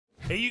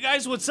Hey, you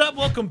guys, what's up?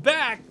 Welcome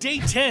back. Day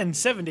 10,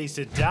 7 Days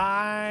to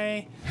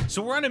Die.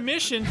 So we're on a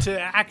mission to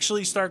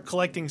actually start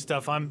collecting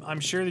stuff. I'm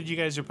sure that you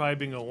guys are probably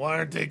being going, why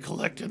aren't they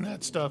collecting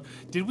that stuff?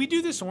 Did we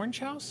do this orange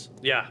house?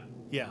 Yeah.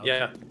 Yeah.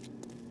 Okay.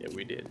 Yeah,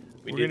 we did.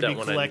 We're did gonna that be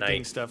one at collecting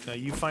night. stuff now.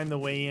 You find the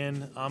way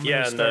in. I'm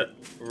Yeah, gonna start.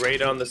 and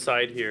right on the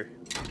side here.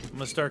 I'm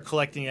gonna start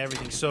collecting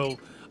everything. So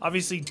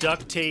obviously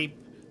duct tape,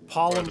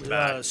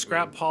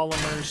 scrap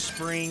polymers,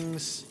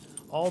 springs,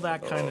 all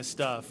that kind of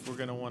stuff. We're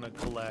gonna want to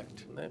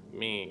collect. Let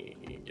me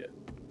get.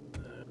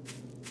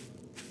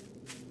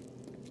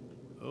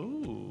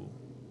 Oh,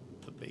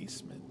 the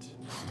basement.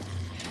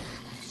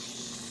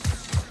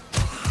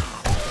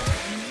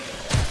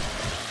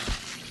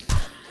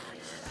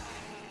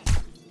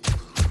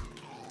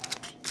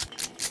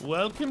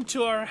 Welcome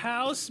to our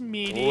house,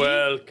 meaty.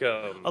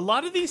 Welcome. A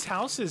lot of these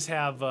houses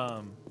have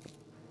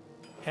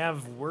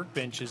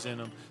workbenches in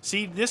them.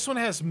 See, this one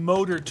has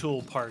motor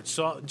tool parts,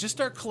 so I'll just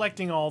start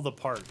collecting all the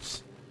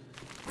parts.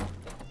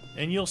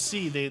 And you'll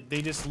see,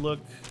 they just look...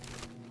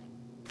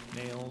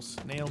 Nails.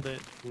 Nailed it.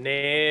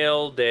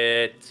 Nailed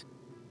it.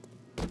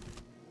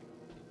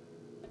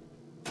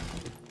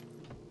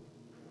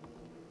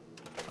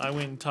 I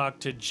went and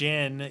talked to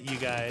Jen, you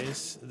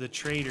guys, the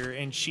trader,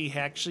 and she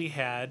actually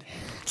had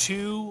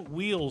 2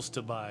 wheels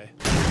to buy.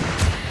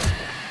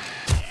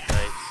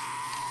 Nice.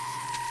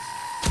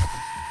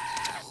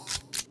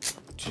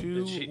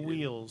 2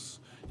 wheels.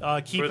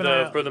 Keep For an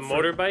eye out the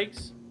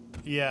motorbikes?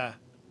 Yeah.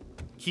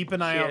 Keep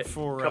an eye out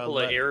for a couple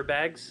of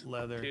airbags.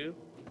 Leather. Too?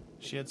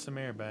 She had some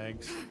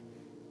airbags.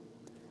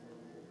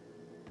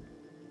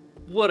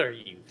 What are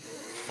you,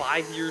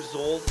 5 years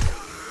old?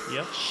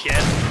 Yep. Shit.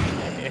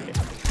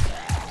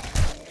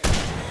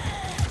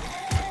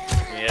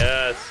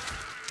 Yes.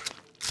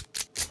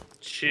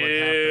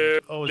 Cheerleader.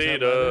 Oh, is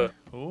that leather?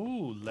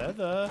 Oh,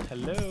 leather.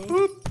 Hello.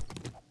 Boop.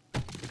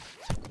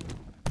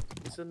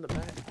 It's in the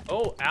back.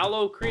 Oh,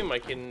 aloe cream. I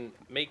can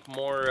make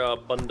more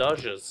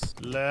bandages.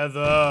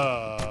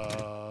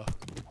 Leather.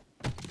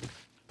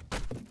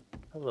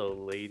 Hello,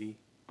 lady.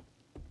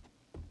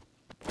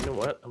 You know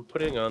what? I'm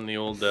putting on the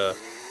old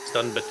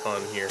stun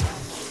baton here.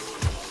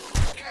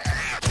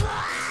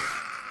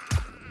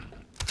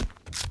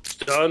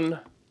 Stun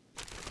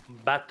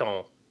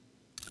baton.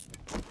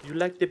 You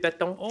like the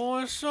baton? Oh,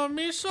 it's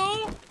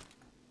miso?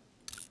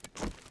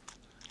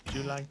 Do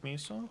you like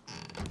miso?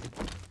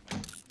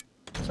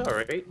 It's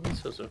alright.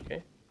 Miso's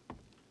okay.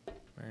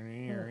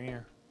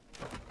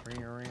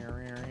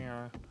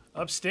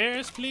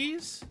 Upstairs,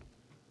 please.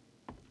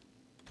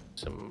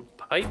 Some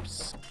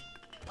pipes.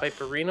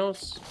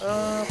 Piperinos.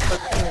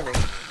 Piperinos.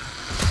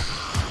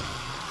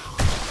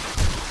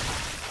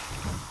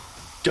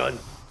 Done.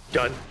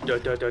 Done.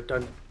 Done. Done. Done.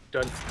 Done.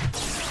 Done.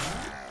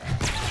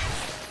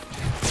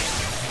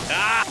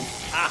 Ah!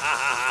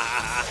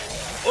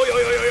 Oi! Oi!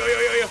 Oi! Oi!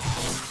 Oi!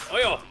 Oi!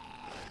 Oi!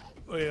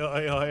 Oi,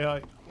 oi, oi,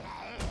 oi.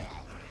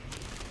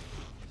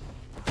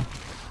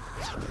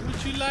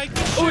 Would you like it?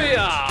 Oh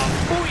yeah!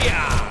 Oh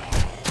yeah!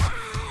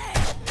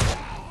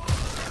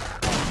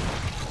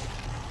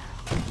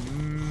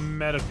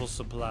 Medical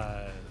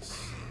supplies.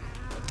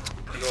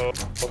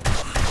 What's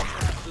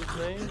his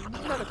name?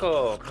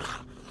 Medical.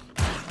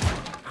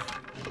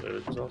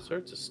 There's all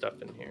sorts of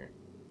stuff in here.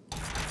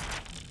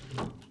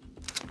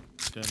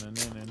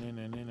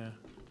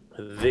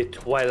 The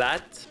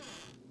toilet.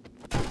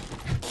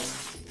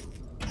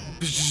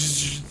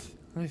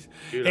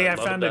 Dude, Hey, I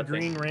found a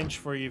green wrench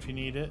for you if you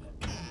need it.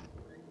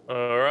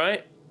 All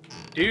right,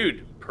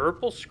 dude.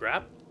 Purple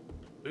scrap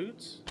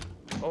boots.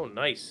 Oh,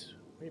 nice.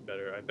 Way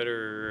better. I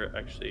better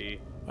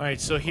actually. All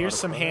right, so here's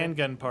some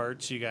handgun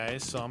parts, you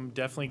guys. So I'm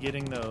definitely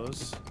getting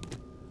those.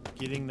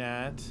 Getting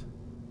that.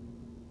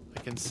 I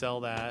can sell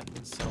that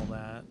and sell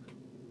that.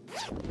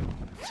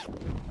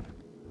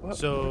 What?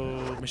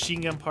 So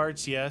machine gun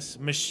parts, yes.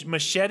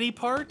 Machete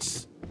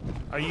parts?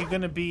 Are you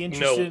gonna be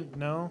interested?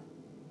 No.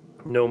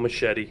 No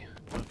machete.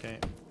 Okay.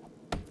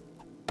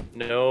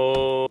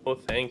 No,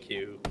 thank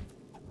you.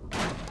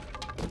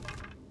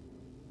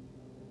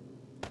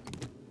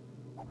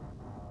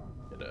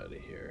 Get out of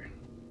here.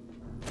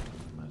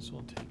 Might as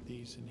well take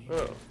these in here.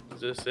 Oh,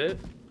 is this it?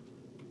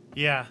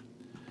 Yeah.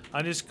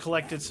 I just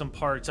collected some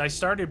parts. I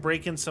started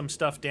breaking some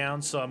stuff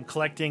down, so I'm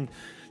collecting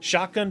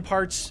shotgun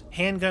parts,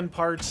 handgun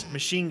parts,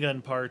 machine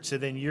gun parts,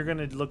 and then you're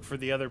gonna look for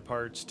the other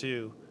parts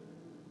too.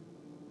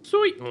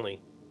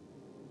 Certainly.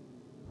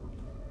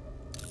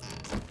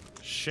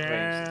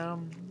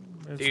 Sham.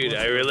 Dude,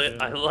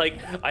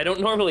 I don't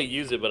normally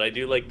use it, but I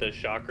do like the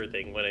shocker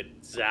thing when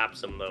it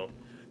zaps them though.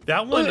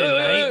 That one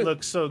tonight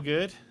looks so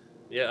good.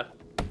 Yeah.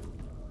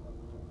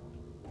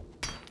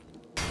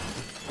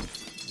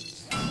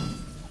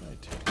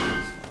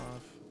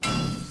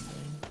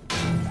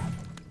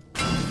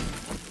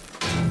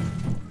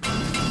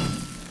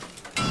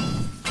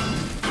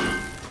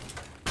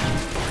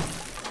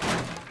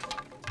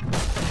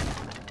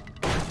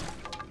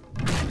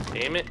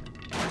 Damn it.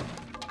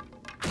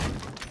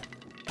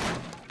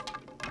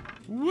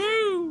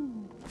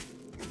 Woo!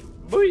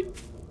 Boy.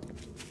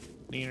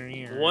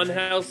 One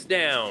house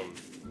down.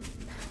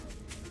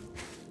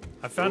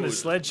 I found Ooh, a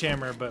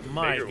sledgehammer, but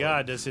my bigger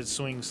God, does it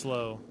swing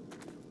slow.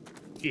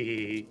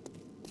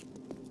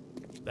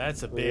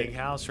 That's a big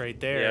house right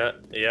there.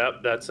 Yeah,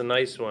 that's a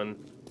nice one.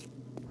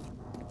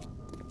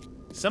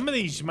 Some of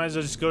these you might as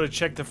well just go to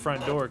check the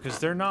front door because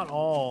they're not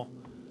all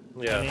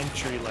an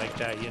entry like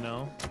that, you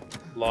know?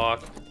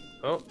 Locked.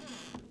 Oh.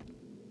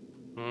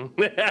 Whoa.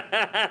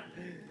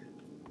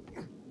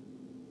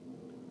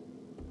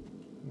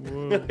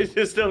 I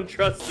just don't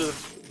trust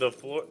the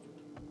floor.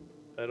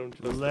 I don't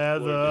trust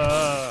Leather.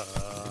 the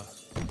floor.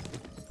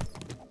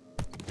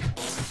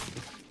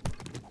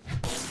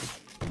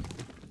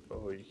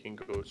 Oh, you can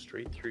go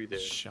straight through there.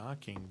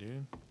 Shocking,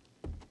 dude.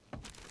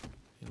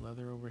 Any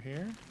leather over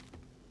here?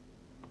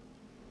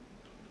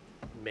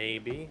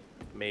 Maybe.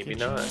 Maybe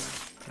Kitchen? not.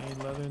 Any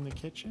leather in the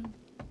kitchen?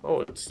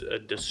 Oh, it's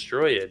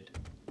destroyed.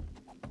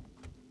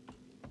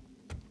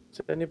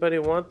 Does anybody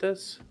want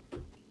this?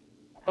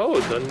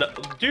 Oh,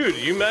 dude,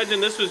 you imagine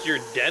this was your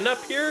den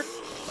up here?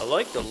 I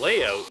like the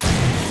layout.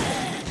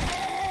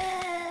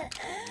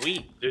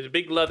 Sweet. There's a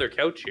big leather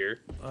couch here.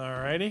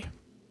 Alrighty.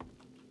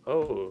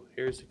 Oh,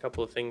 here's a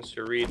couple of things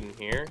to read in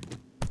here.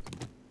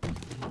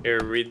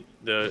 Here, read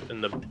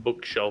in the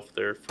bookshelf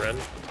there, friend.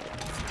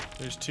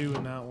 There's 2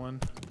 in that one.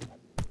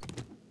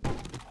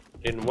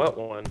 In what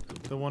one?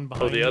 The one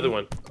behind Oh, the other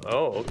one.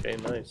 Oh, okay,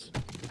 nice.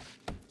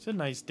 It's a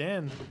nice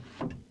den.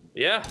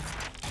 Yeah.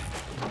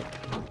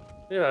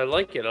 Yeah, I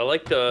like it. I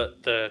like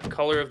the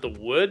color of the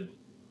wood.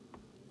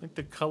 Like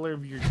the color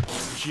of your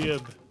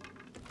jib.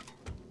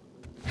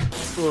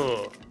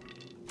 Ugh.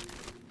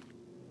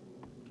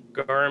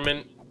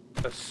 Garment.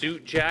 A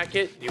suit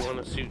jacket. Do you want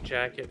a suit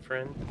jacket,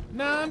 friend?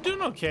 Nah, I'm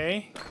doing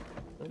okay.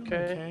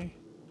 Okay.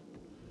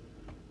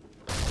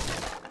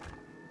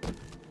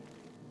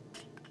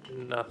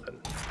 Nothing.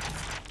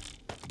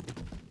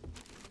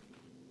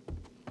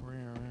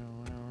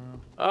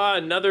 Ah,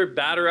 another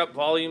Batter Up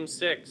Volume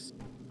 6.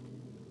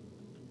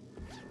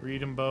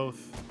 Read them both.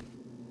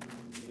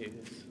 Yes.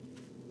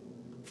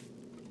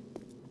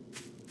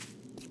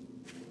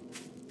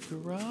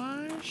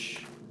 Garage?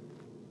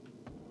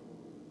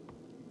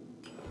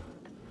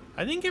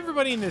 I think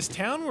everybody in this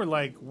town were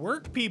like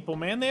work people,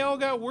 man. They all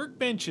got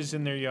workbenches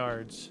in their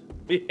yards.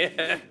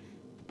 Yeah.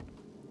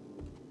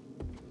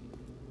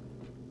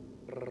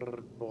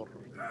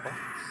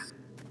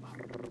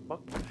 What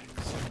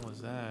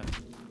was that?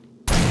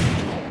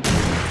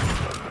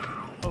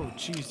 Oh,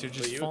 jeez, they're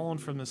just falling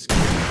from the sky.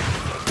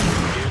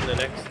 You in the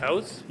next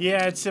house?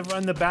 Yeah, it's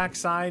on the back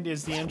side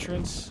is the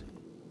entrance.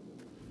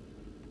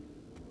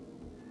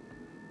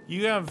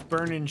 You have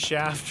burning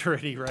shaft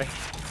already, right?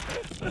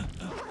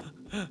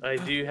 I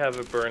do have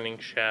a burning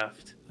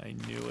shaft. I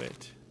knew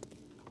it.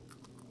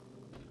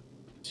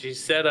 She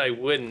said I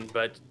wouldn't,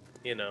 but,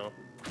 you know.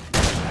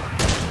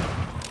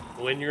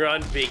 When you're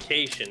on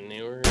vacation,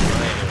 you were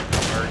trying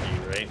to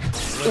argue, right?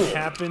 What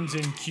happens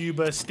in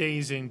Cuba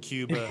stays in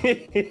Cuba.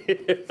 Is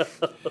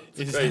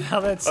right. that how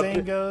that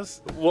saying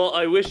goes? Well,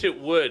 I wish it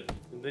would.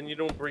 And then you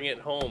don't bring it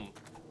home.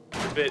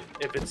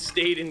 If it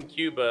stayed in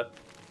Cuba,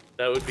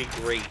 that would be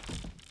great.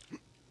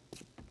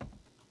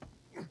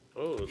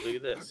 Oh, look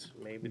at this.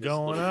 Maybe this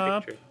Going little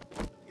up. picture.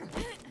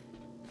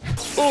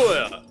 Oh,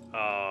 yeah. Oh,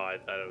 I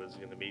thought it was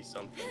gonna be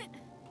something.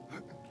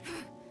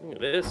 Look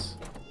at this.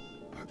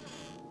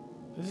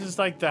 This is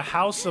like the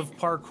house of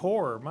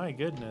parkour. My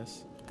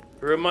goodness.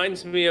 It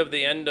reminds me of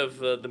the end of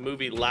the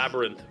movie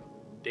Labyrinth.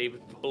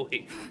 David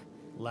Bowie.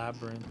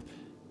 Labyrinth.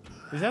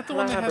 Is that the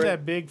one that had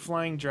that big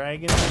flying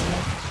dragon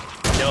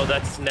thingy? No,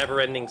 that's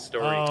Never Ending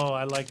Story. Oh,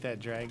 I like that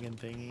dragon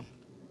thingy.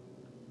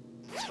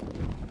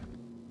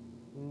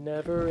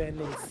 Never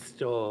Ending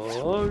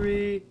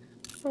Story.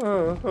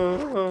 Ooh,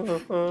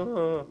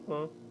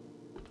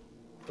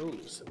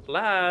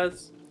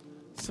 supplies.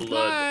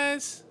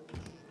 Supplies.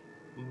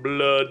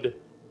 Blood.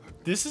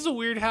 This is a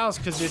weird house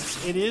because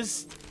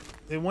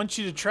they want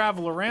you to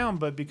travel around,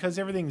 but because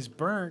everything's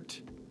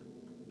burnt,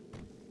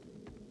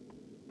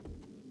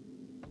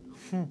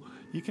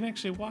 you can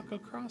actually walk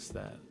across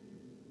that.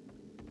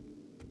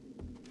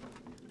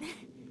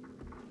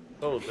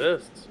 Oh,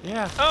 this.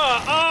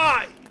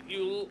 Yeah.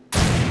 You.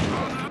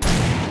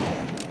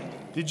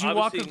 Did you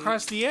walk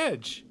across the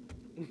edge?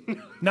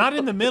 Not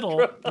in the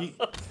middle.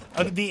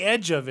 The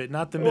edge of it,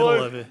 not the middle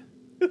of it.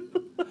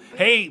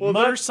 Hey, well,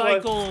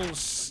 motorcycle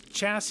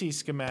chassis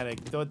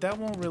schematic. Though that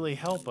won't really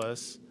help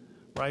us.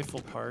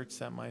 Rifle parts,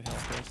 that might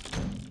help us.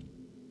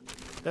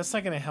 That's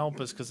not going to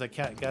help us because I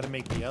got to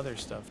make the other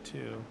stuff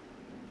too.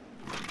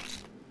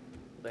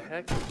 The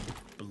heck?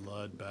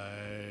 Blood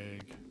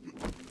bag.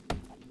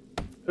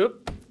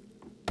 Oop.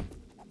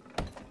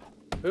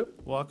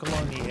 Oop. Walk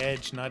along the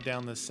edge, not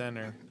down the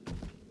center.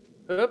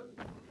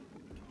 Oop.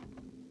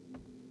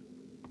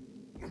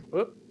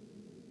 Oop.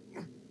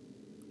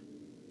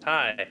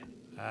 Hi.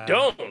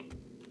 Don't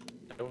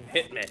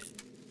hit me.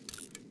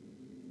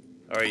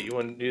 All right, you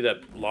want to do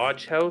that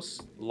lodge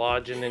house?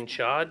 Lodging in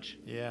charge?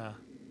 Yeah.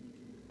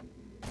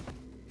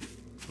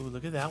 Ooh,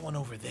 look at that one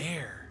over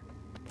there.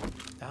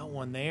 That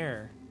one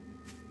there.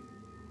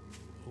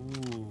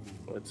 Ooh.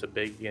 It's a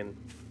big one.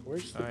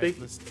 Where's the All big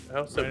right,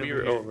 house that right we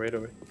over were? here. Oh, right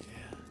over.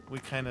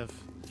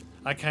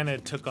 I kind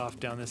of took off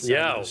down this side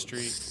of the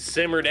street.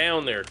 Simmer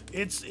down there.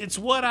 It's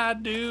what I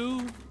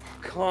do.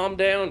 Calm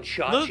down,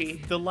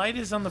 Chachi. Look, the light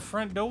is on the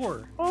front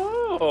door.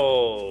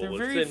 Oh, They're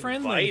very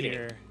friendly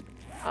here.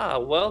 Ah,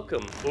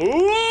 welcome.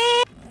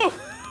 Ooh!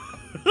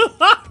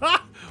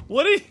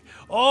 What?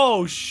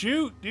 Oh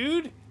shoot,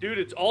 dude! Dude,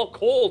 it's all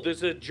cold.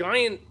 There's a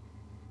giant.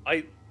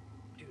 Dude,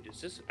 is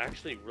this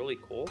actually really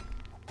cool?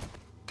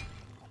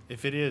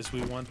 If it is,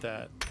 we want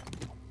that.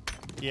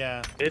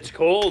 Yeah. It's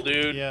cold,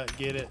 dude. Yeah,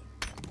 get it.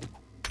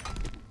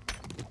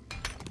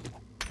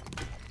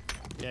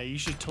 Yeah, you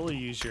should totally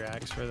use your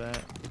axe for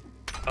that.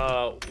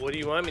 What do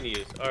you want me to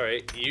use? All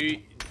right,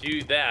 you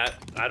do that.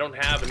 I don't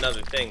have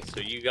another thing, so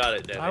you got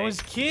it, then. I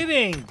was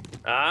kidding.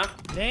 Huh?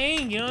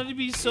 Dang, you don't have to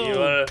be so.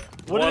 You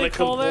what do they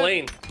call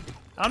complain? that?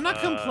 I'm not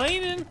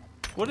complaining.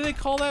 What do they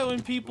call that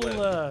when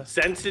people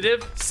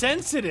sensitive?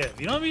 Sensitive.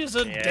 You don't have to be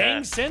so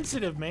dang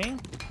sensitive, man.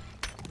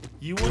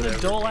 You want a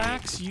dull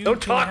axe? You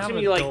don't talk to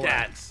me like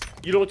that. Axe.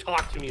 You don't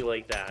talk to me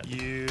like that.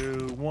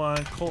 You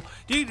want coal,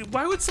 dude?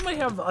 Why would somebody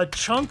have a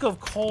chunk of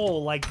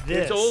coal like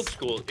this? It's old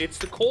school. It's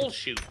the coal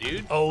chute,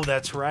 dude. Oh,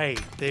 that's right.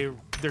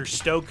 They're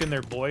stoking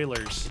their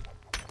boilers.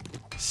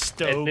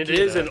 And it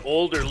is an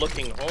older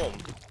looking home.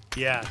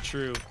 Yeah,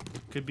 true.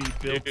 Could be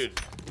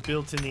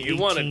built in the 18 You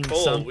wanted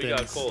coal. somethings. We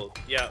got coal.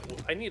 Yeah,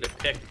 I need a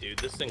pick, dude.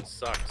 This thing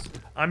sucks.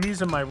 I'm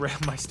using my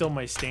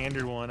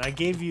standard one. I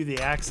gave you the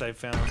axe I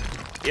found.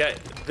 Yeah,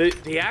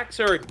 the axe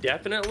are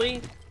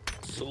definitely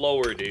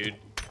slower, dude.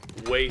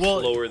 Way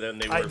slower than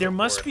they were. There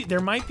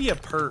might be a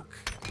perk.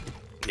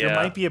 Yeah. There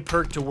might be a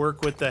perk to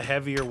work with the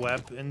heavier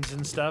weapons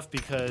and stuff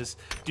because,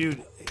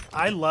 dude,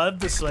 I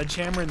loved the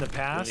sledgehammer in the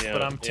past,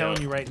 but I'm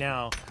telling you right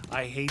now,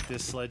 I hate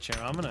this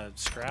sledgehammer. I'm gonna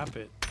scrap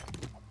it.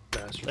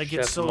 Like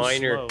it's so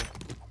slow.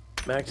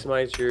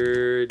 Maximize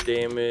your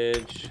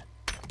damage.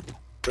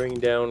 Bring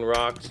down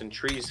rocks and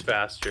trees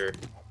faster.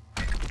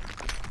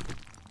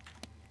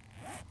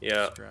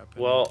 Yeah.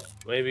 Well,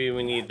 maybe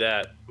we need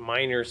that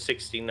minor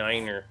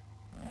 69er.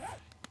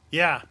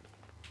 Yeah.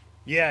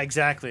 Yeah,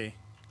 exactly.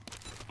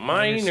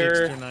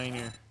 Minor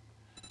 69er.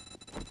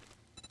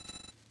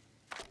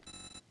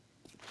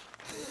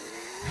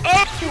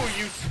 Oh,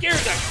 you scared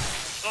that.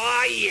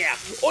 Oh yeah.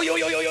 Oh yo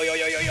yo yo yo yo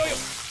yo yo yo yo.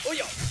 Oh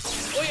yeah.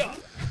 Oh yeah.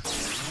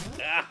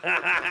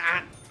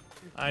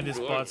 I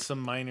just bought some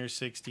minor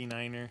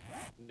 69er.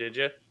 Did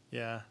you?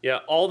 Yeah. Yeah,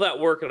 all that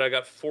work and I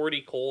got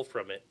 40 coal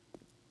from it.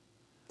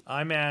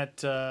 I'm at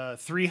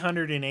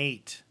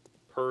 308.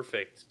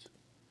 Perfect.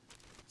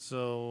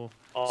 So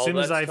as soon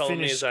as I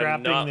finish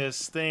scrapping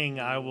this thing,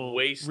 I will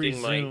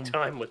wasting my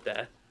time with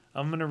that.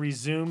 I'm gonna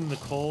resume the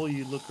coal.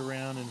 You look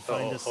around and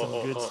find us some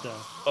good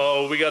stuff.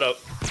 Oh, we got a.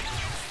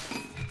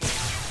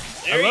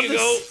 There you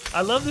go.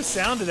 I love the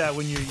sound of that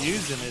when you're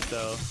using it,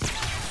 though.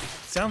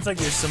 Sounds like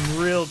there's some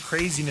real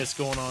craziness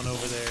going on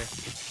over there.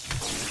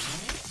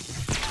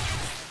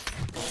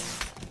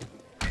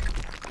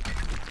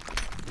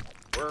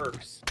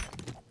 Works.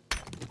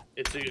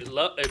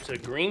 It's a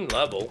green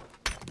level.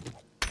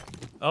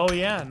 Oh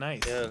yeah,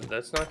 nice. Yeah,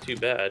 that's not too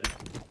bad.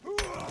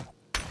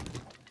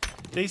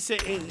 They say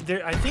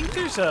I think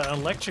there's an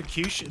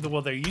electrocution.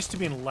 Well, there used to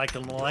be an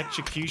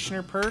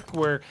electrocutioner perk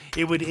where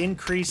it would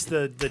increase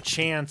the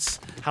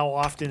chance how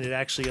often it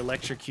actually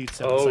electrocutes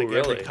them. It's like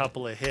every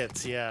couple of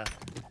hits. Yeah.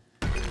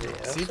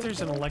 See if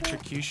there's an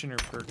electrocutioner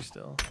perk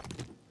still.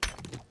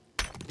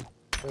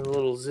 A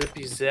little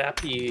zippy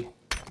zappy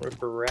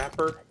ripper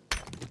rapper.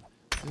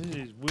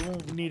 We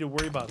won't need to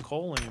worry about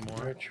coal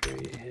anymore.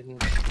 Archery, hidden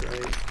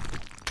strike.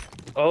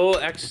 Oh,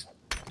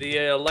 the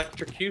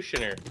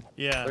electrocutioner.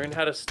 Yeah. Learn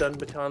how to stun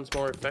batons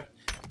more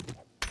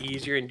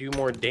easier and do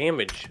more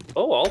damage.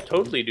 Oh, I'll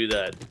totally do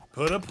that.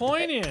 Put a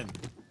point in.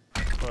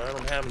 Well, I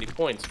don't have any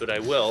points, but I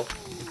will.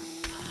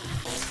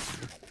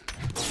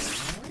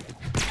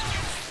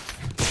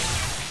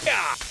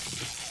 Yeah.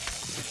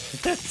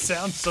 That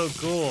sounds so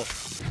cool.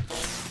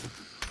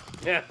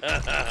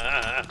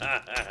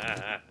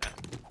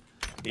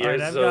 All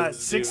right, I've got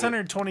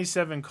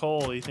 627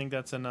 coal. You think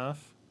that's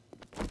enough?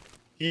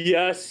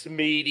 Yes,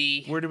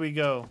 matey. Where do we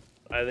go?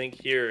 I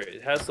think here.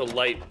 It has the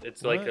light.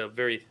 It's like a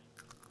very.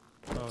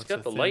 Oh, it's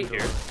got the light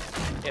here.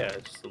 Yeah,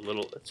 it's just a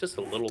little. It's just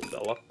a little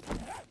fella.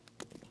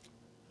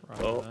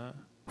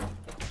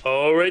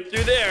 Oh, right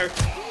through there.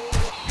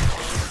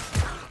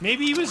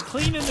 Maybe he was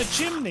cleaning the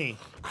chimney.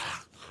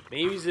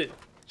 Maybe he's a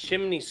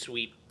chimney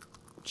sweep.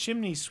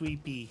 Chimney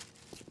sweepy.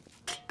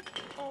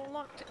 Oh,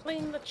 look to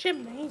clean the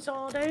chimneys,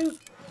 all do.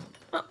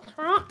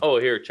 Oh,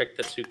 here, check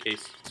that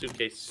suitcase.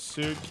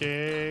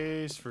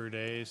 Suitcase for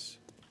days.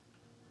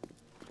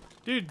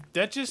 Dude,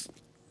 that just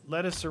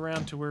led us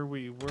around to where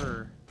we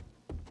were.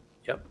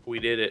 Yep, we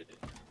did it.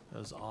 That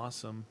was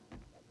awesome.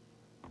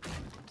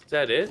 Is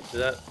that it? Is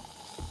that...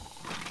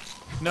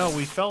 No,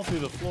 we fell through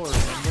the floor,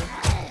 remember?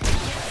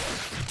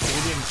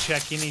 We didn't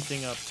check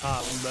anything up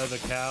top by the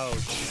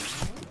couch.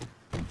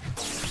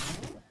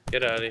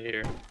 Get out of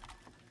here.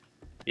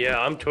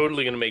 Yeah, I'm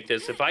totally gonna make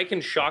this. If I can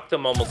shock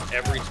them almost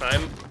every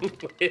time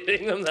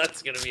hitting them,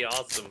 that's gonna be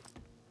awesome.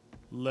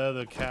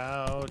 Leather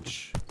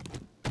couch.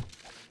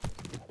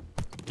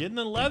 Getting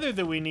the leather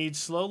that we need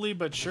slowly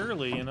but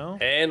surely, you know?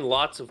 And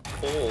lots of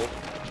coal.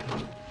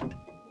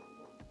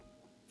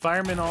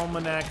 Fireman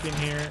Almanac in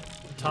here.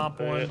 Top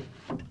one.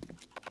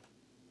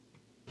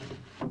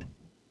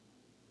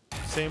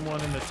 Same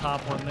one in the top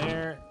one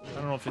there. I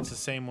don't know if it's the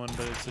same one,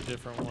 but it's a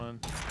different one.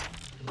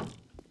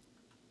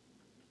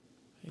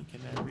 Hey, can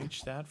I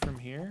reach that from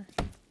here?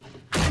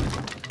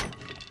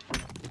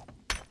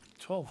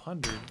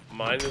 1,200.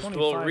 Might as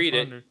well read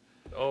it.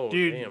 Oh,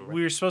 dude, damn.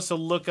 we were supposed to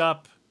look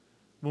up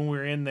when we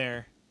were in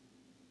there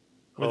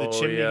where the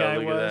chimney guy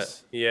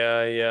was.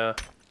 Yeah, yeah.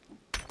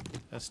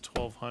 That's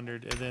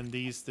 1,200, and then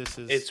this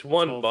is. It's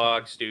one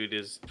box, dude.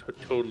 Is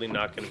totally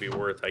not going to be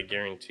worth. I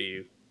guarantee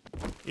you.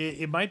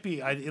 It might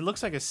be. It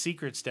looks like a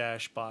secret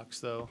stash box,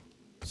 though.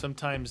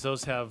 Sometimes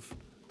those have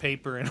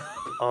paper in.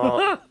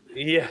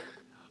 Yeah.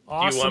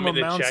 Awesome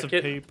amounts of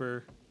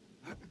paper.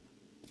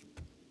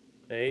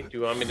 Hey, do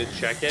you want me to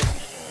check it?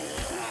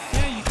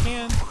 Yeah, you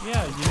can.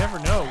 Yeah, you never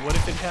know. What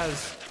if it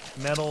has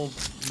metal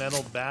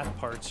bat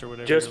parts or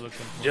whatever you're looking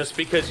for? Just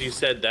because you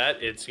said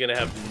that, it's gonna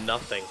have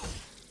nothing.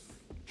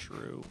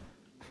 True.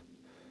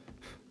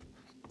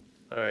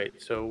 All right.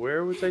 So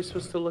where was I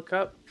supposed to look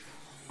up?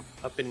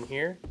 Up in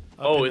here?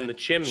 In the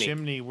chimney.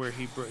 Chimney where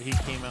he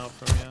came out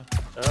from. Yeah.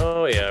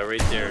 Oh yeah,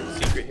 right there.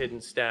 Secret hidden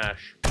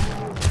stash.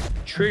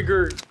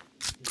 Trigger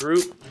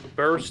group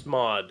burst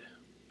mod.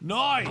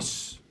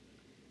 Nice.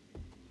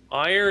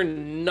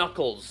 Iron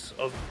Knuckles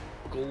of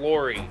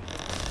Glory.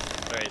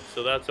 Alright,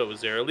 so that's what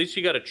was there. At least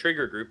you got a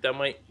trigger group.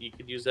 You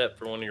could use that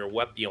for one of your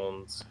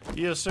weapons.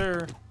 Yes,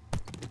 sir.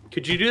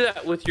 Could you do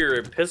that with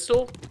your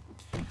pistol?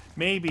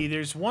 Maybe.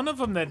 There's one of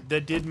them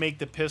that did make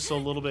the pistol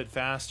a little bit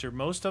faster.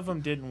 Most of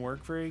them didn't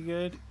work very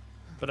good.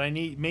 But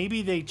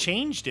maybe they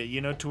changed it, you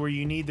know, to where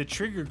you need the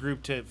trigger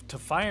group to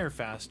fire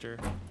faster.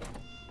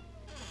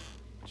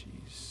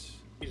 Jeez.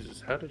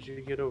 Jesus, how did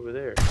you get over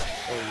there?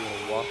 Oh, you're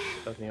gonna walk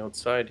on the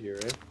outside here,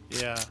 right?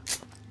 Yeah.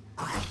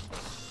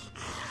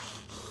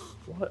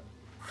 What?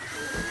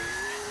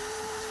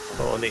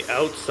 Oh, on the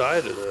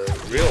outside of the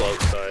real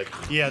outside.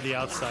 Yeah, the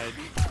outside.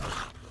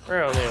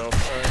 Right on the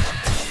outside.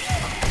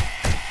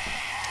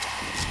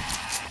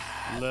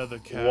 Leather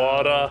couch.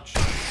 Water.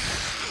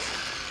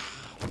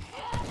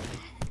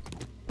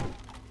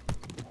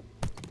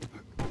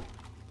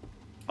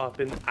 Up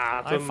in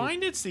atom. I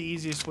find it's the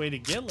easiest way to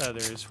get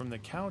leather is from the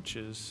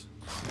couches.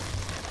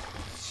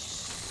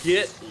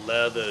 Get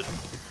leathered.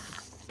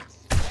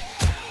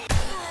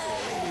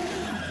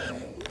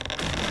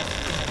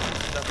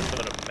 Nothing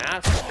but a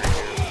massacre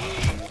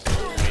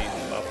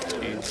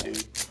here.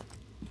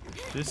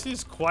 This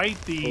is quite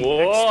the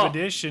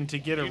expedition to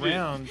get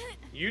around.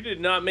 You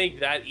did not make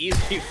that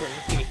easy for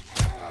me.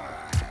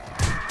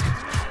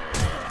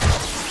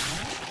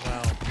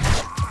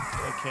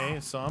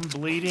 Okay, so I'm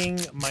bleeding.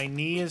 My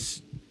knee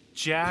is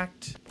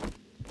jacked.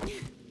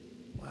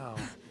 Wow.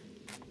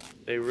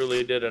 They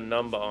really did a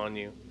number on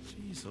you.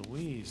 Jeez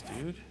Louise,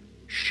 dude.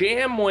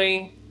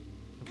 Shamway.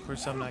 Of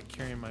course, I'm not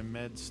carrying my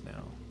meds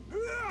now.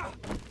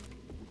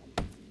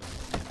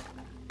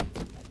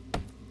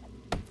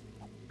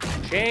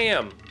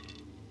 Sham.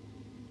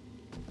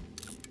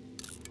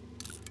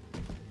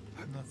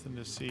 Nothing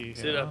to see.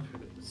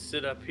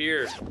 Sit up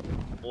here.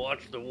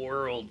 Watch the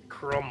world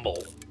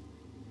crumble.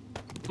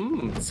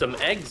 Some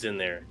eggs in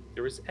there.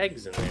 There was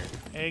eggs in there.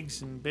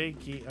 Eggs and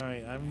bakey.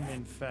 Alright, I'm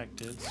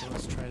infected, so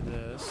let's try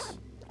this.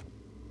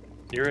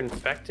 You're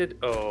infected?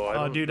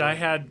 Oh, dude, I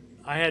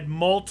had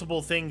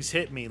multiple things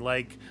hit me,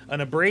 like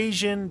an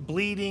abrasion,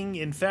 bleeding,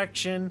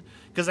 infection,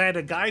 because I had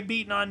a guy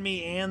beating on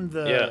me and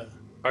the... Yeah.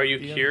 Are you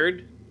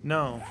cured?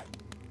 No.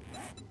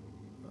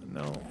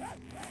 No.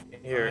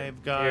 Here.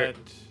 I've got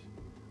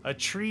a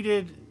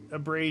treated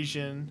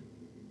abrasion.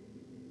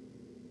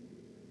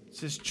 It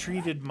says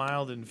treated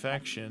mild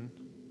infection.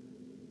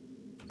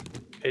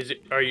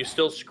 Are you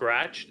still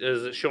scratched?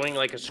 Is it showing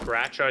like a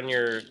scratch on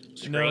your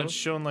screen? No, it's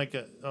showing like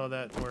a... Oh,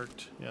 that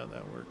worked. Yeah,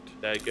 that worked.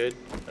 That good?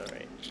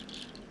 Alright.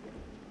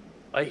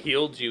 I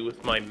healed you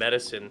with my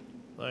medicine.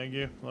 Thank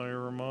you. Thank you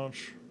very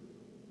much.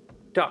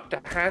 Dr.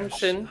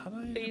 Hansen,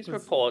 please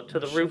report to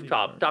the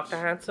rooftop. Dr.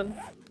 Hansen?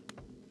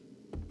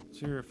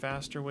 Is there a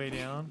faster way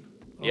down?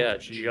 Oh, yeah,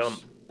 geez.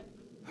 jump.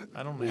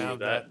 I don't have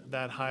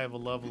that high of a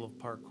level of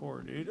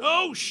parkour, dude.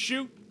 Oh,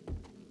 shoot!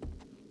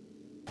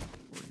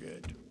 We're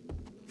good.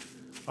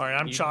 Alright,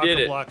 I'm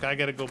chock-a-block. I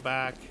gotta go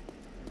back.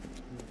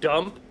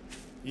 Dump?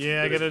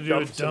 Yeah, I gotta do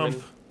a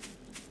dump.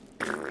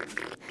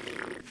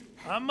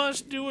 I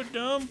must do a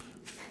dump.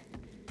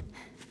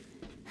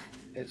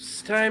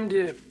 It's time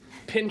to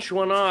pinch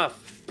one off.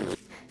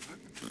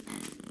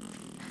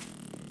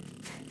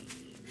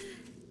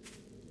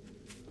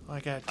 I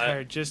got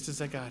tired just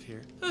as I got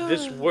here.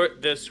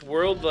 This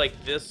world, like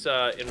this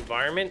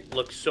environment,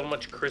 looks so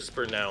much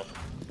crisper now.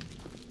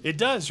 It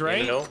does, right?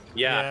 You know?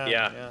 Yeah.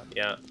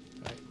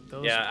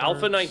 Right, yeah,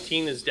 Alpha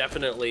 19 is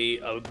definitely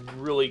a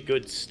really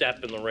good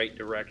step in the right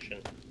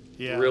direction.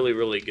 Yeah. Really,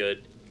 really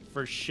good.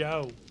 For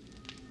show.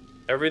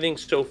 Everything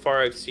so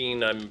far I've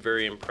seen, I'm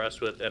very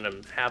impressed with, and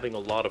I'm having a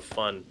lot of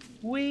fun.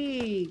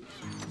 Whee!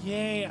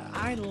 Yay!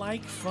 I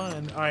like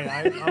fun. All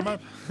right, I'm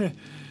up.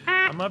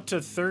 I'm up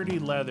to 30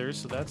 leather,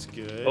 so that's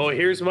good. Oh,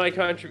 here's my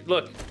country.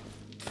 Look,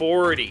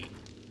 40.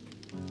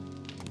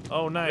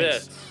 Oh,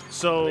 nice. This.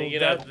 So you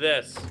can have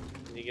this.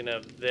 You can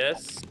have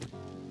this.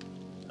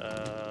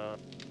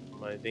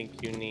 I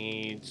think you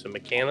need some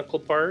mechanical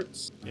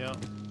parts. Yeah.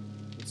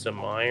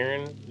 Some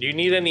iron. Do you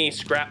need any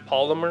scrap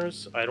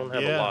polymers? I don't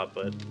have a lot,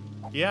 but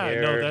yeah,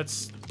 here. no,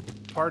 that's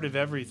part of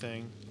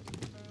everything.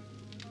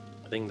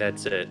 I think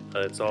that's it.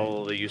 That's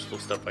all the useful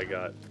stuff I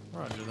got.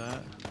 Roger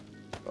that.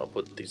 I'll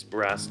put these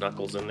brass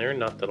knuckles in there.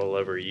 Not that I'll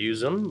ever use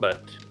them,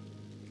 but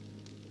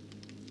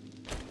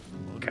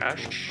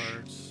cash.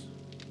 Parts.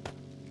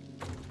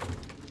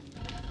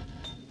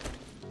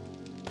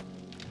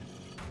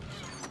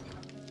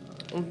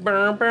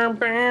 Where's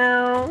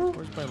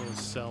Where's my little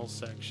cell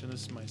section?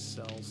 This is my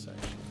cell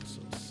section.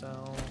 So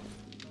cell.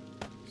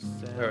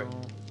 All right.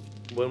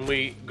 When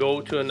we go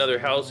to another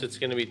house, it's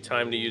going to be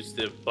time to use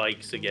the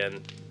bikes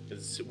again.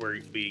 We're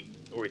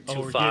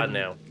too far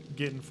now.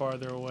 Getting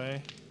farther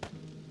away.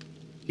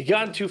 You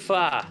gone too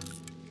far.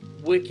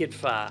 Wicked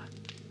far.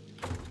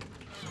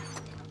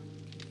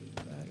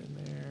 That in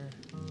there.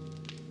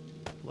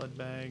 Blood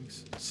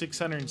bags.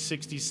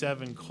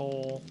 667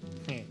 coal.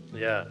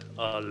 Yeah,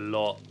 a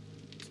lot.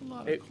 That's a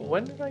lot Hey, of coal.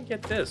 when did I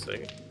get this?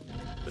 I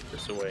put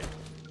this away.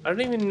 I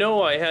don't even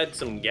know I had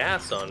some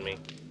gas on me.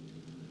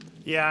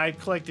 Yeah, I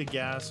collected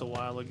gas a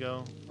while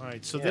ago. All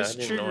right, so Yeah, this I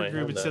didn't know I trigger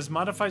group, had it that. says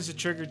modifies the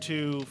trigger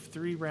to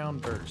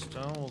 3-round burst.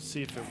 Oh, we'll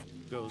see if it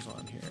goes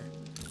on here.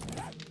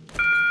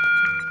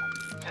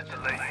 Just to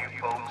let you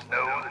folks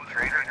know that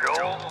Trader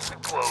Joel's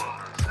closing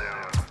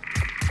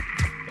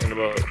soon. In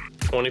about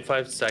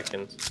 25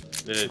 seconds.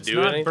 Did it It's do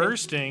not anything?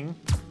 bursting.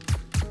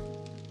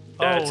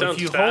 Yeah, it Oh, if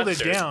sounds you hold it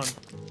faster. down.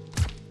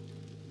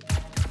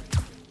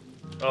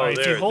 Oh, All right,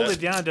 there. if you hold it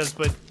down, it does,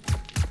 but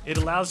it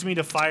allows me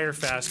to fire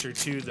faster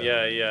too, though.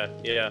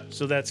 Yeah.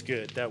 So that's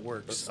good. That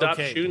works. Stop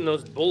okay. shooting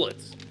those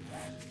bullets.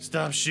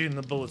 Stop shooting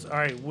the bullets. All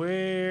right,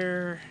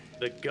 where?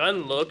 The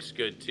gun looks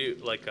good too,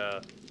 like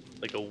a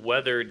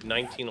weathered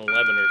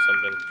 1911 or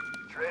something.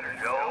 Trader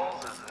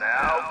Joel's is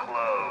now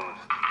closed.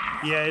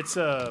 Yeah, it's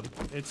a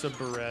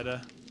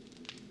Beretta.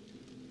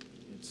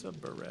 It's a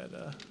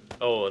Beretta.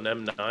 Oh, an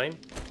M9?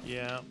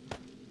 Yeah.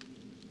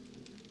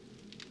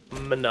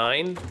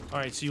 M9? All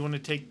right, so you want to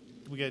take?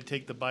 We gotta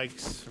take the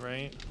bikes,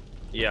 right?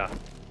 Yeah.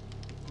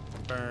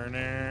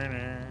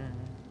 Burner.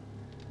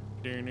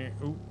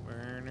 Ooh,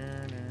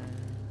 burner.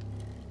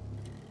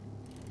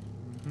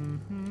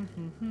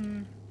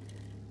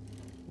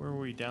 Where were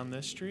we? Down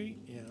this street?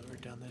 Yeah, we're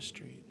down this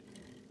street.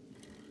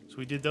 So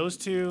we did those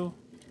two.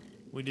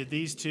 We did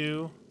these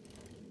two.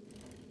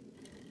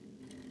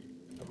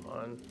 Come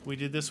on. We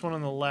did this one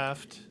on the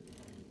left.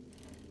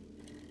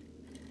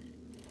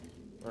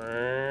 We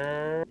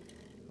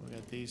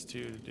got these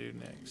two to do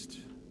next.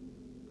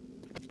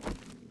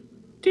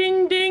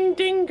 Ding, ding,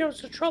 ding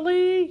goes the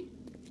trolley.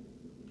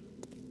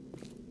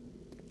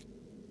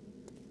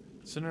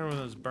 Sitting there with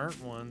those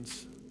burnt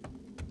ones.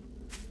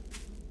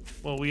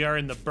 Well, we are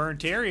in the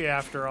burnt area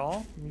after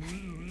all.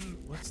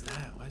 What's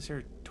that? Why is there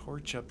a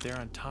torch up there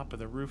on top of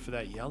the roof of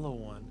that yellow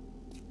one?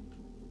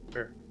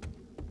 Where?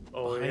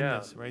 Oh, Behind yeah.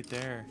 us, right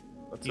there.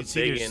 That's You a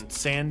see big there's one.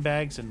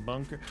 sandbags and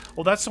bunker.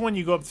 Well, that's the one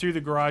you go up through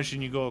the garage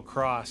and you go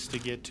across to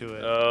get to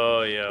it.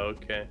 Oh, yeah,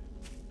 okay.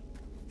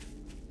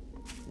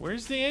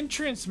 Where's the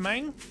entrance,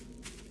 man?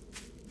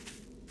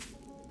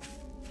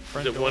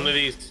 Front Is it door?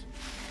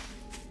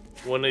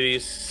 one of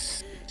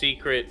these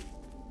secret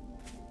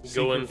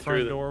going front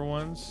through the door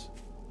ones?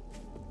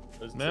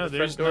 Is it No, the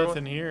there's front door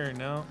nothing here.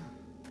 No.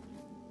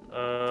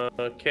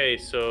 Okay,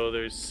 so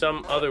there's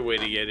some other way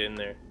to get in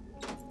there.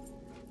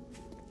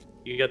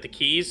 You got the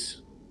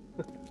keys?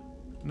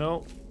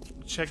 No.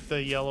 Check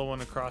the yellow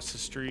one across the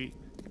street.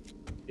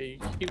 Yeah, you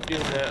keep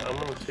doing that. I'm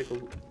gonna take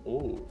a.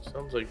 Oh,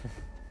 sounds like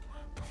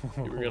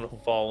you were gonna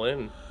fall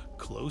in.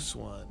 Close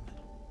one.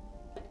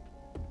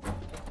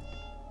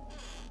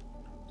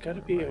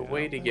 Gotta be a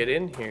way to get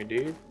in here,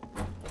 dude.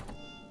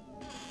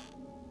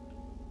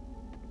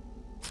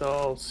 It's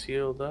all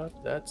sealed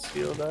up. That's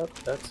sealed up.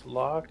 That's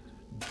locked.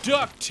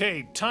 Duct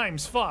tape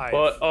times 5.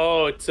 But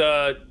oh, it's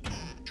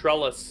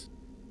trellis.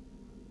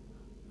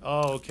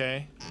 Oh,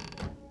 okay.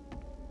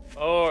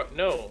 Oh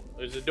no,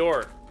 there's a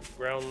door,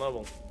 ground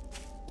level.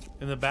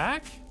 In the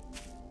back?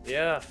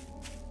 Yeah.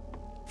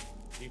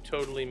 You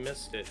totally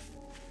missed it.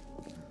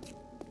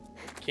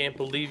 Can't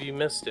believe you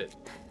missed it.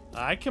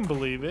 I can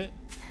believe it.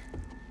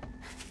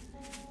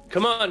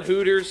 Come on,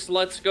 Hooters,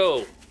 let's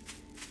go.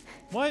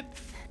 What?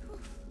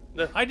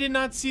 The- I did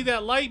not see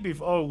that light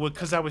before. Oh,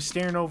 because I was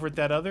staring over at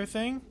that other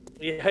thing?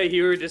 Yeah,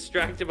 you were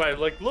distracted by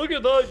like, look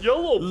at that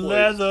yellow place.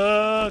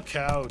 Leather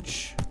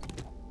couch.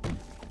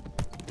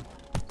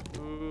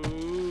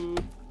 Ooh.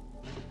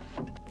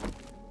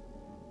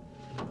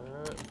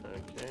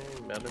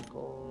 Okay,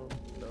 medical,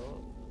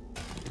 no.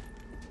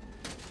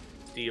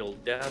 Steel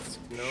desk,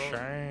 no.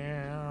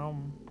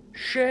 Sham.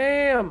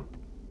 Sham!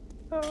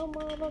 I'm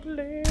gonna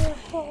live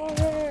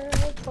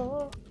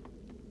forever.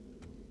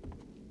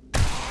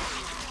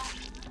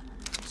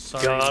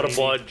 Sorry, Gotta lady.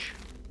 budge.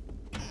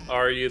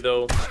 Are you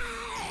though?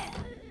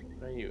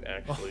 Are you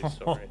actually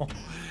sorry?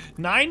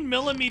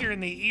 9mm in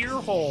the ear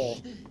hole.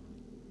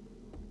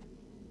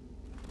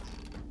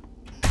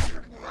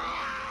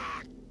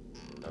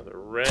 Another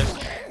wrench.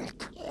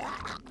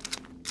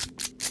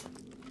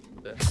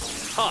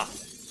 Ha!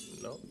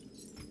 No.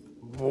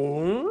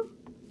 Boom.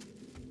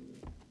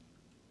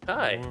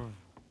 Hi.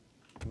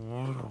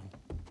 Whoa.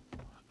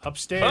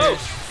 Upstairs. Oh!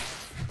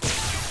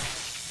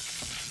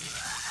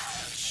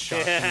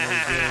 Shockingly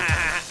good.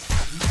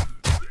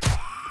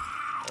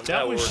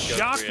 That was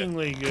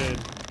shockingly good.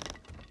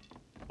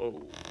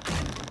 Oh.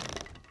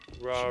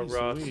 Rah, Jeez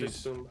rah, Louise.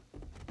 system.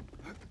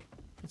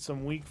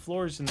 Some weak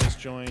floors in this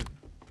joint.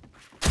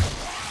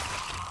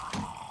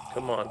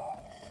 Come on.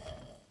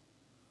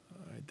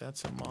 Alright,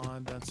 that's a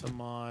mod. That's a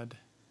mod.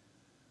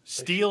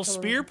 Steel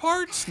spear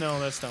parts? No,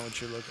 that's not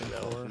what you're looking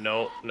for.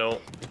 No.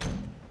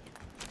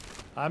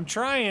 I'm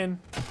trying.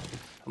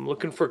 I'm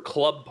looking for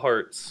club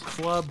parts.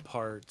 Club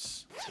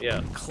parts.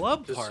 Yeah.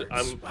 Club Just- parts.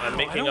 I'm Wow,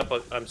 making I up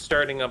a. I'm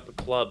starting up a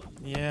club.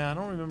 Yeah, I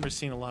don't remember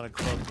seeing a lot of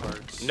club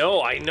parts.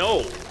 No, I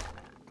know.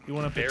 You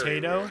want a Very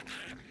potato? rare.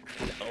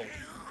 No.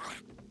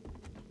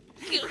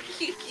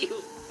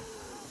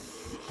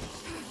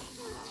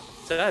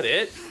 Is that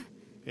it?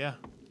 Yeah.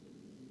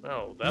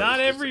 Oh, that Not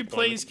was every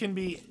disappointing. place can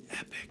be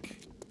epic.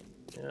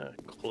 Yeah,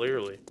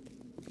 clearly.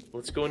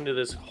 Let's go into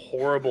this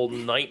horrible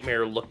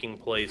nightmare-looking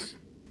place.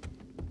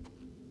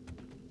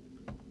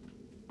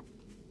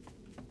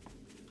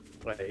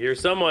 I hear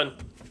someone.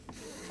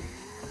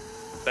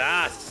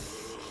 Fast.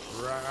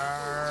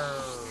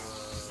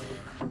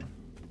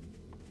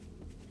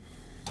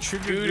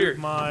 Trigger Scooter. group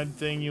mod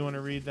thing, you want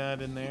to read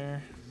that in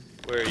there?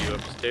 Where are you,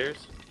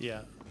 upstairs?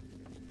 Yeah.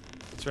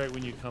 It's right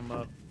when you come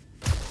up.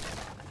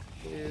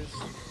 Yes.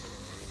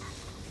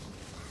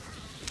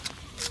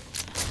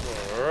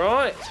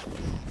 Alright.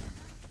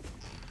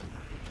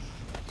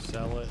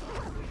 Sell it.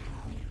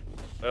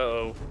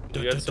 Uh-oh.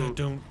 We got some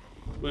Dun,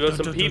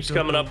 peeps dun,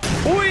 coming dun. up.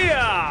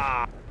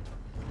 Booyah!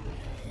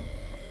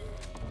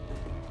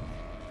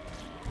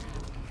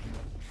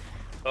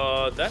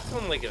 That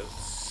sounds like a Where are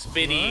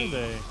spitty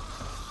they?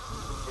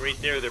 right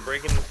there. They're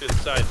breaking through the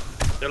side.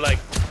 They're like,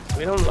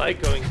 we don't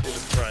like going through the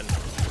front.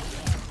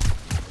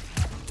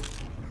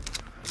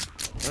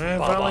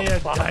 Finally a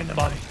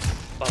dynamite.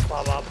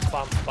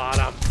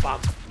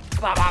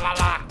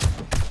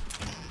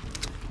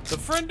 The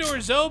front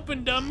door's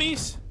open,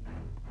 dummies.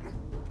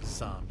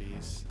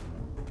 Zombies.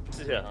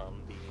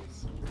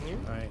 Zombies.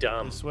 Alright,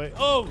 Dumb. this way.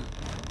 Oh!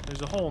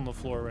 There's a hole in the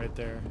floor right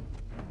there.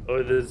 Oh,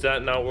 is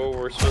that not where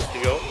we're supposed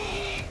to go?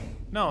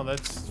 No,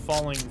 that's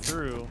falling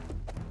through.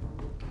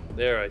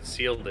 There, I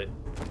sealed it.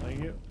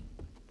 Thank you.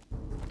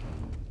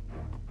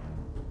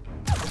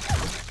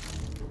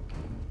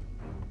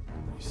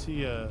 You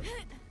see a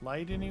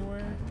light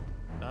anywhere?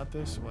 Not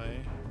this way.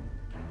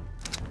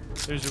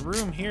 There's a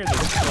room here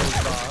that's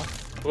closed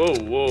off.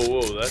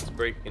 Whoa, that's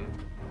breaking.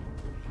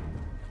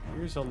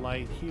 Here's a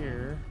light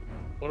here.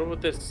 What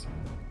about this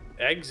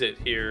exit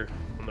here?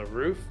 On the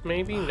roof,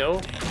 maybe? No?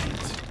 Dang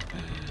it.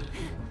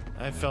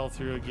 I fell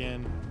through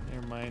again.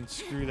 Never mind.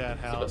 Screw that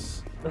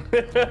house.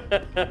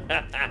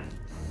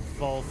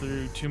 Fall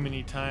through too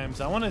many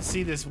times. I want to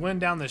see this wind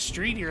down the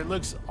street here. It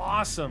looks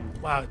awesome.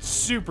 Wow, it's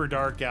super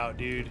dark out,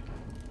 dude.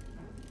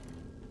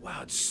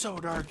 Wow, it's so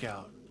dark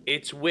out.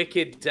 It's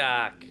wicked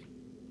dark.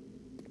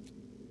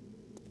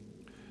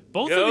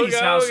 Both Go, of these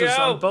go, houses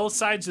go. on both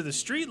sides of the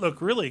street look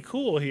really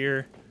cool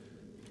here.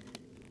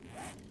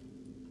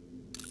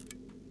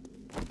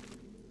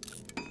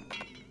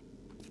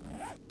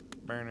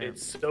 Burner.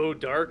 It's so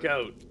dark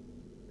out.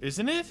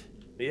 Isn't it?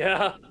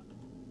 Yeah.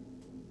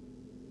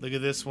 Look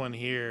at this one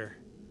here.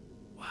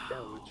 Yeah,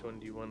 which one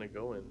do you want to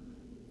go in?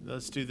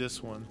 Let's do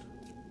this one.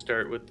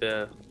 Start with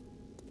the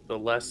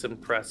less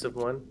impressive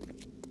one.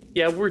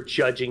 Yeah, we're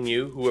judging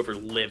you, whoever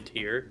lived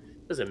here.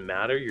 Doesn't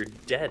matter, you're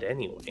dead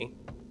anyway.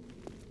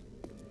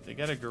 They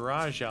got a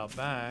garage out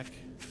back.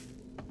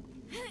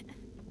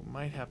 We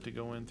might have to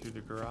go in through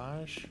the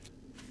garage.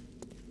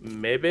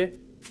 Maybe.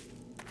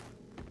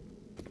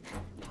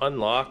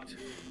 Unlocked.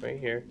 Right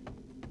here.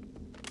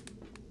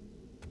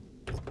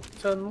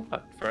 It's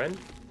unlocked, friend.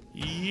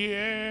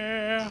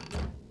 Yeah.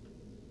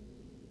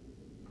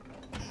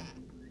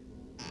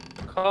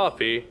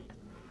 Coffee.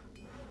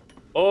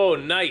 Oh,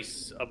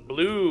 nice. A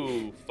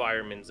blue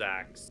fireman's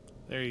axe.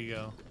 There you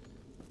go.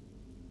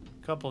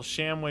 Couple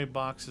Shamway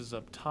boxes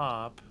up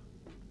top.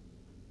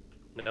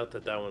 Not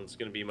that that one's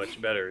going to be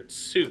much better. It's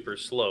super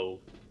slow.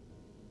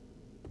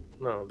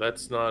 No,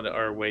 that's not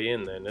our way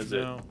in then, is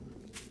it? No.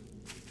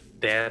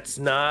 That's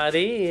not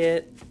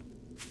it.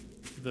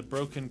 The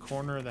broken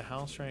corner of the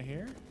house right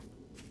here.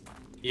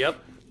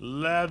 Yep,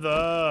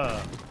 Leather.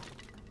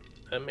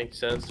 that makes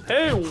sense.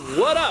 Hey,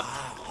 what up?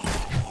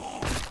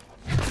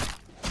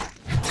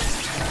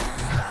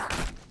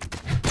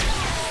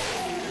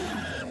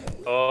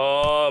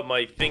 Oh,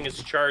 my thing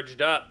is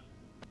charged up.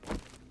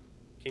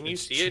 Can you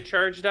see it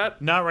charged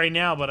up? Not right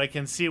now, but I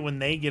can see it when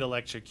they get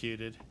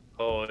electrocuted.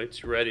 Oh,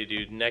 it's ready,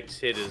 dude. Next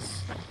hit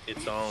is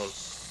its own.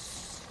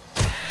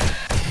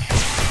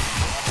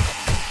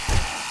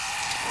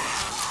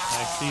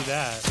 I see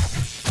that.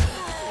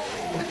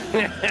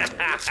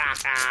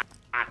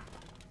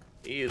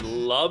 He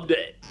loved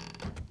it.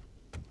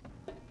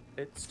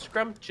 It's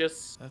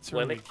scrumptious. That's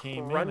where when we it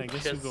came in. I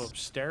guess we go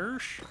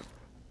upstairs.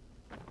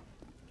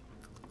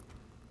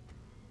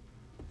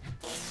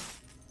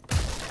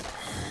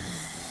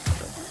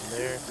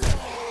 There.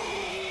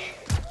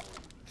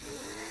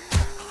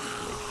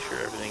 Make sure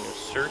everything is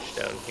searched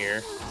down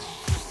here.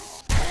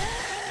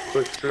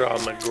 Quick Draw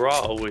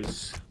McGraw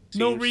always.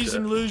 No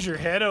reason to lose your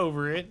head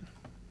over it.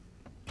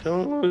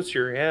 Don't lose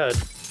your head.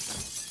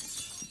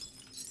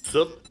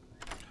 Zup.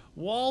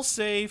 Wall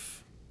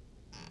safe.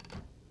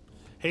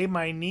 Hey,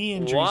 my knee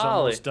injury's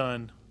almost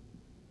done.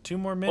 2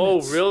 more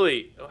minutes. Oh,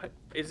 really?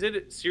 Is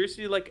it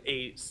seriously like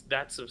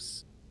that's a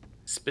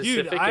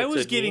specific? Dude, I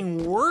was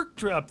getting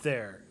worked up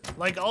there.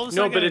 Like all of a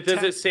sudden. No, but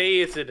does it say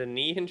is it a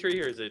knee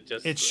injury or is it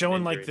just? It's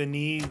showing like the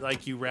knee,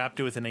 like you wrapped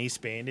it with an ace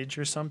bandage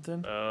or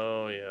something.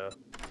 Oh yeah.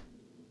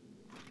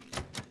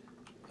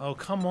 Oh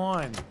come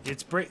on!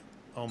 It's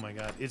Oh my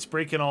god! It's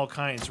breaking all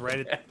kinds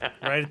right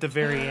at the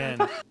very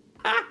end.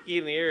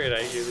 You can hear it. I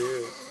can hear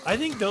it. I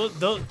think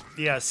those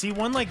yeah. See,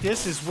 one like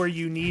this is where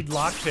you need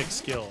lockpick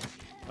skill.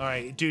 All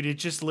right, dude. It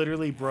just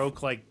literally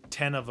broke like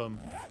 10 of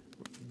them.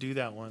 Do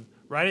that one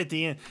right at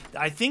the end.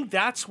 I think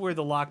that's where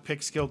the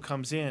lockpick skill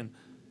comes in.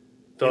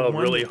 The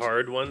really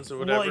hard ones or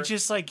whatever. Well, it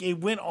just like it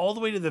went all the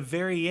way to the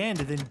very end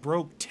and then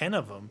broke 10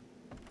 of them.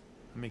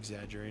 I'm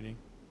exaggerating.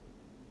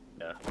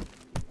 Yeah.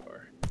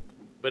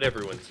 But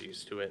everyone's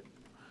used to it.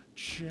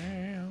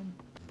 Jam.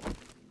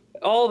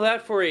 All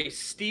that for a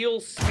steel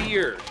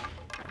spear.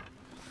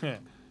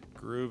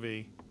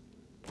 Groovy.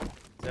 Is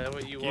that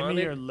what you Give wanted?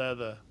 me your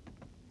leather.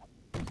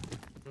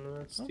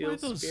 Steel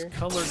those spear.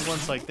 colored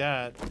ones like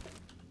that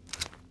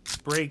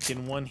break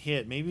in one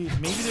hit. Maybe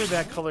they're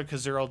that color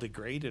because they're all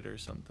degraded or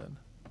something.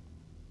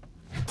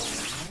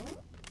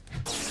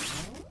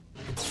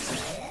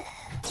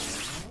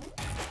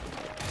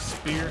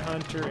 Spear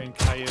hunter and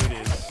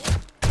coyotes.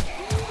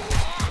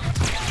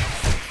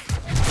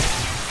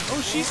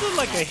 Oh, she's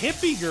like a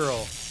hippie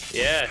girl.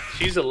 Yeah,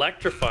 she's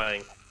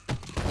electrifying.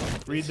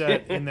 Read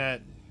that in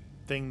that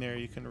thing there.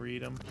 You can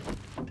read them.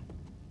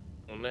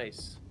 Oh,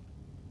 nice.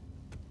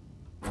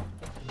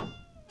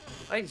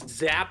 I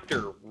zapped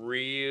her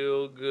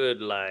real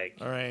good, like.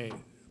 All right.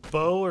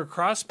 Bow or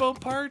crossbow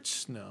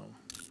parts? No.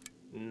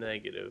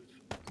 Negative.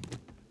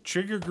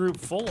 Trigger group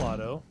full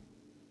auto.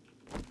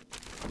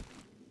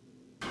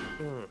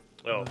 Oh,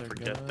 Another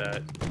forget gun.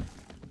 that.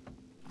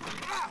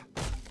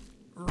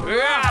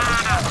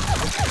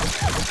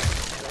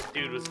 That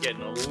dude was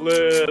getting a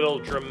little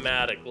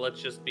dramatic,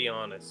 let's just be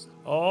honest.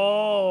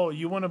 Oh,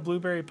 you want a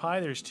blueberry pie?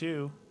 There's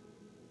 2.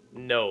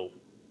 No.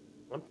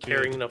 I'm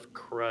carrying enough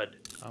crud.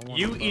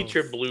 You eat both.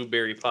 your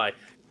blueberry pie.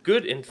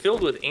 Good and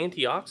filled with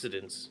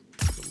antioxidants.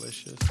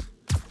 Delicious.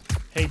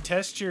 Hey,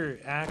 test your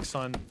axe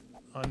on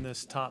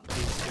this top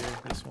piece here.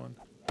 This one.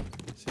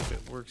 See if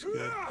it works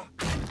good.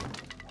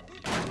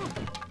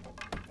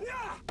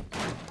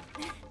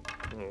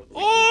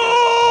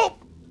 Oh!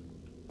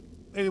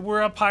 Hey,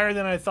 we're up higher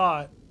than I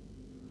thought.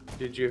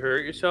 Did you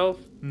hurt yourself?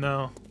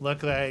 No.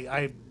 Luckily,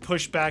 I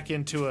pushed back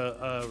into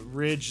a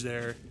ridge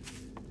there.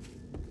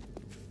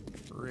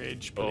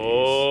 Ridge, please.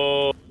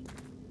 Oh.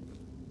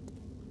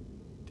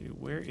 Dude,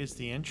 where is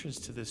the entrance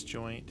to this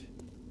joint?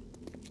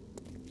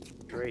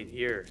 Right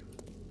here.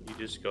 You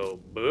just go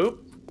boop.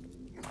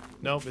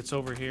 Nope, it's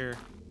over here.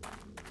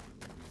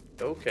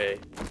 Okay.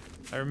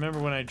 I remember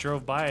when I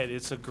drove by it,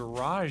 it's a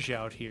garage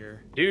out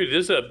here. Dude,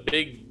 this is a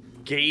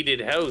big gated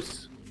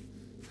house.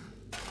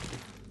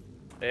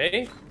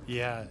 Hey?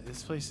 Yeah,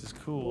 this place is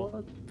cool.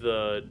 What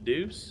the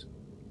deuce?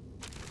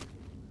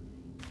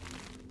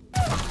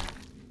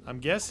 I'm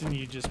guessing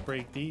you just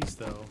break these,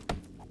 though.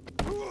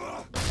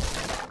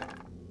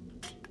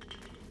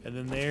 And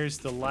then there's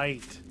the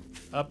light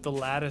up the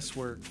lattice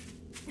work.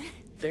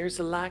 There's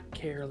a light,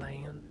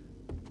 Caroline.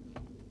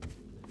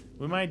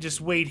 We might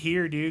just wait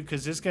here, dude,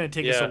 because it's going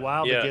to take us a Yeah,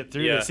 while to yeah, get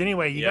through yeah, this.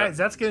 Anyway, you yeah. guys,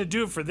 that's going to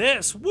do it for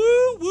this.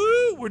 Woo,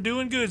 woo. We're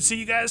doing good. See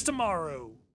you guys tomorrow.